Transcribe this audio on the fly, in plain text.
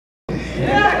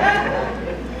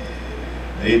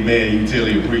Amen. You can tell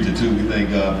you're a preacher too. We thank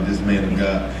God for this man of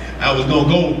God. I was gonna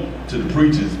go to the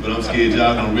preachers, but I'm scared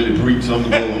y'all gonna really preach, so I'm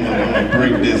gonna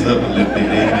break this up a little bit.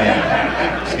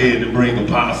 Amen. I'm scared to bring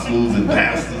apostles and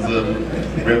pastors up,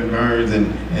 Reverend Burns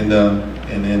and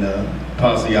then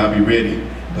Apostle, y'all be ready,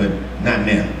 but not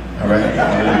now. All right.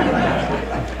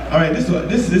 All right. This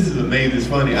is amazing. It's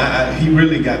funny. He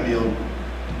really got me on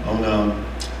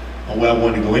where I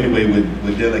wanted to go anyway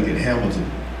with Delegate Hamilton,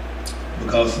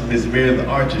 because Miss Merdith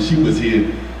Archer, she was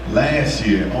here last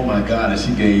year. Oh my God, and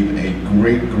she gave a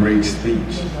great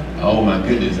speech. Oh my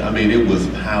goodness, I mean, it was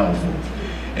powerful.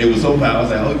 It was so powerful. I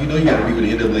was like, oh, you know, you got to be with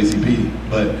the NAACP,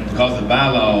 but because of the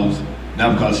bylaws,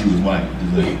 not because she was white,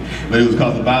 but it was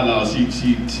because of the bylaws, she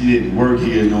didn't work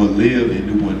here nor live in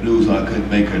Newport News, so I couldn't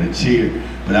make her the chair.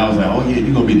 But I was like, oh yeah,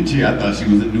 you're gonna be the chair. I thought she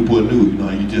was in Newport News. You know,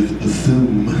 you just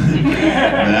assume. But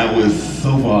I was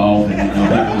so far off, and you know,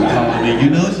 people were calling me, you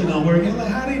know, she don't work. I'm like,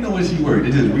 how do you know where she worked?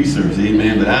 They just research,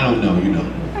 amen. But I don't know, you know.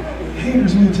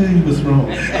 Haters will tell you what's wrong.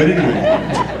 But anyway,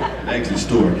 actually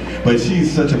story. But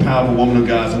she's such a powerful woman of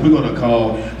God. So we're gonna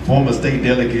call former state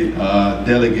delegate,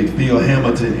 Delegate Phil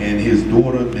Hamilton, and his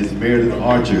daughter, Miss Merdith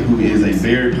Archer, who is a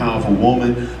very powerful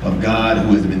woman of God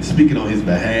who has been speaking on his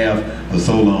behalf for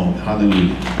so long.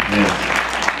 Hallelujah. Yes.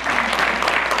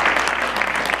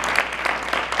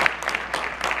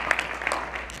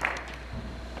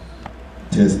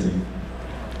 Testing.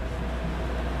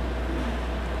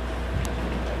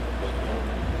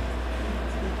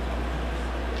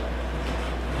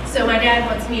 So my dad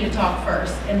wants me to talk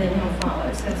first, and then he'll follow,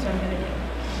 so that's what I'm going to do.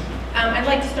 I'd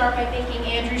like to start by thanking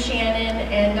Andrew Shannon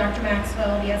and Dr.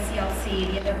 Maxwell, the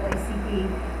SCLC, the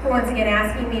NAACP, for once again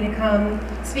asking me to come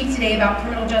speak today about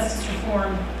criminal justice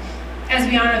reform as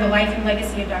we honor the life and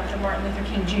legacy of Dr. Martin Luther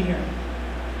King Jr.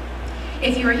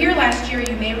 If you were here last year,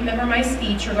 you may remember my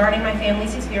speech regarding my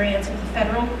family's experience with the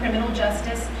federal criminal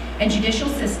justice and judicial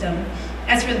system,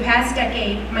 as for the past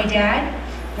decade, my dad,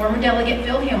 former Delegate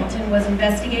Phil Hamilton, was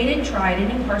investigated, tried,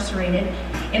 and incarcerated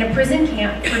in a prison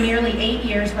camp for nearly 8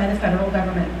 years by the federal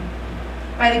government.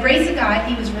 By the grace of God,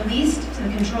 he was released to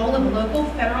the control of a local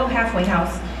federal halfway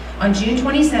house on June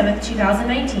 27,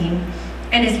 2019,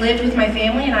 and has lived with my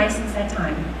family and I since that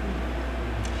time.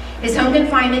 His home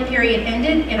confinement period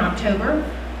ended in October,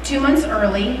 2 months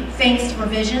early, thanks to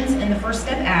provisions in the First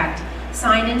Step Act,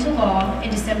 signed into law in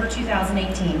December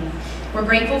 2018. We're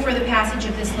grateful for the passage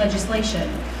of this legislation,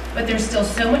 but there's still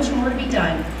so much more to be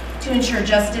done to ensure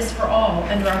justice for all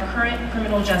under our current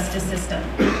criminal justice system.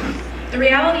 The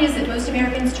reality is that most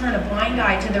Americans turn a blind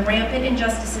eye to the rampant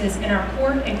injustices in our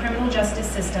court and criminal justice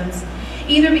systems,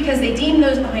 either because they deem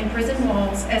those behind prison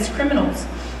walls as criminals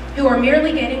who are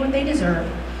merely getting what they deserve,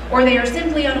 or they are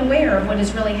simply unaware of what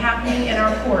is really happening in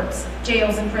our courts,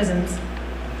 jails, and prisons.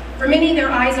 For many,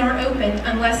 their eyes aren't opened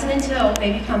unless and until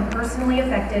they become personally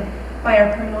affected by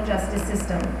our criminal justice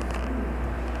system.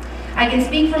 I can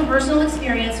speak from personal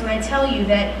experience when I tell you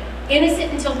that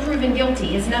innocent until proven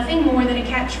guilty is nothing more than a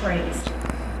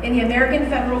catchphrase in the American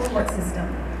federal court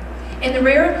system. In the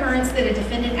rare occurrence that a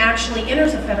defendant actually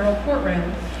enters a federal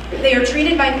courtroom, they are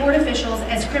treated by court officials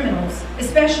as criminals,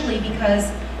 especially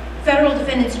because federal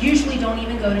defendants usually don't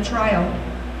even go to trial.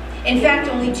 In fact,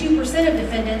 only 2% of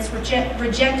defendants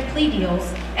reject plea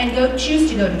deals and choose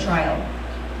to go to trial.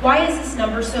 Why is this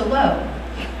number so low?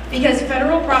 Because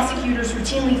federal prosecutors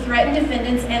routinely threaten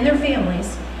defendants and their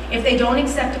families if they don't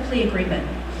accept a plea agreement.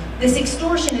 This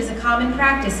extortion is a common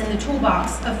practice in the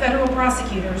toolbox of federal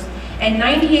prosecutors, and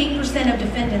 98% of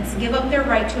defendants give up their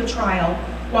right to a trial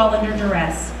while under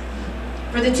duress.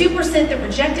 For the 2% that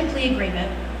reject a plea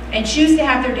agreement and choose to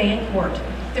have their day in court,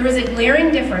 there is a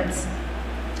glaring difference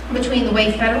between the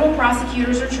way federal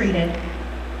prosecutors are treated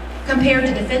compared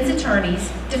to defense attorneys,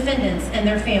 defendants, and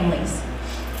their families.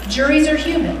 Juries are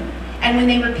human, and when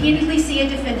they repeatedly see a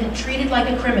defendant treated like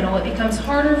a criminal, it becomes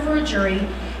harder for a jury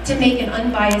to make an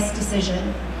unbiased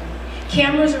decision.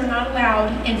 Cameras are not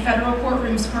allowed in federal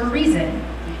courtrooms for a reason,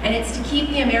 and it's to keep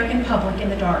the American public in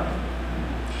the dark.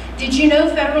 Did you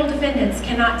know federal defendants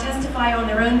cannot testify on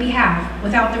their own behalf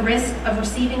without the risk of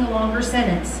receiving a longer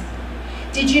sentence?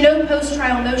 Did you know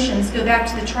post-trial motions go back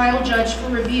to the trial judge for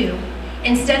review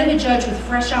instead of a judge with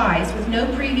fresh eyes with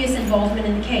no previous involvement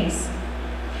in the case?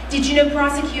 Did you know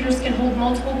prosecutors can hold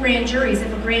multiple grand juries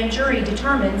if a grand jury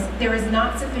determines there is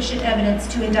not sufficient evidence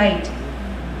to indict?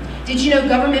 Did you know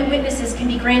government witnesses can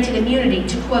be granted immunity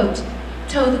to, quote,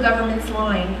 toe the government's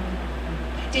line?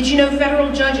 Did you know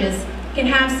federal judges can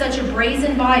have such a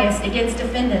brazen bias against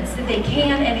defendants that they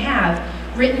can and have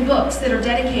written books that are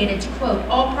dedicated to, quote,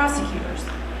 all prosecutors,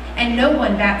 and no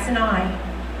one bats an eye?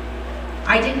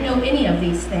 I didn't know any of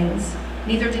these things.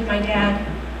 Neither did my dad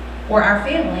or our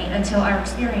family until our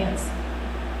experience.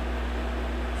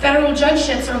 Federal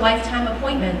judgeships are lifetime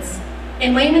appointments.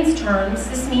 In layman's terms,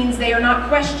 this means they are not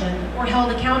questioned or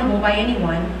held accountable by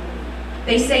anyone.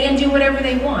 They say and do whatever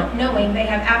they want, knowing they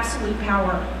have absolute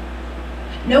power.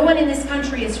 No one in this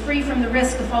country is free from the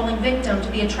risk of falling victim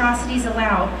to the atrocities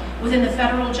allowed within the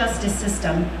federal justice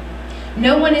system.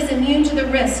 No one is immune to the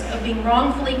risk of being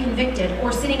wrongfully convicted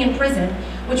or sitting in prison,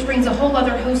 which brings a whole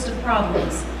other host of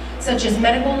problems, such as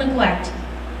medical neglect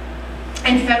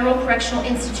and federal correctional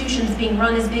institutions being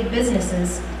run as big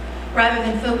businesses, rather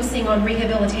than focusing on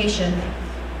rehabilitation.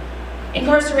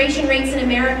 Incarceration rates in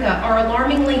America are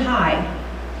alarmingly high.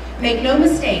 Make no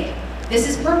mistake, this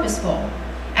is purposeful,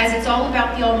 as it's all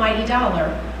about the almighty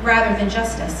dollar, rather than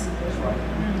justice.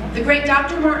 The great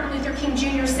Dr. Martin Luther King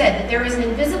Jr. said that there is an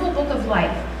invisible book of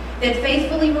life that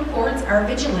faithfully records our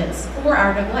vigilance or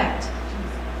our neglect.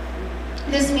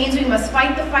 This means we must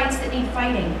fight the fights that need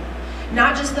fighting,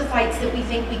 not just the fights that we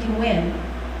think we can win.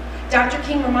 Dr.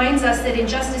 King reminds us that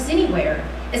injustice anywhere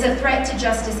is a threat to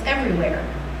justice everywhere.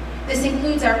 This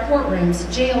includes our courtrooms,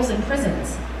 jails, and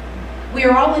prisons. We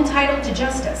are all entitled to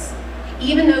justice,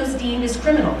 even those deemed as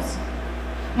criminals.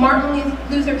 Martin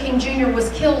Luther King Jr. was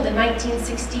killed in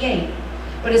 1968,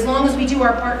 but as long as we do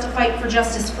our part to fight for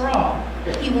justice for all,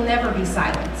 he will never be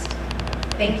silenced.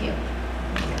 Thank you.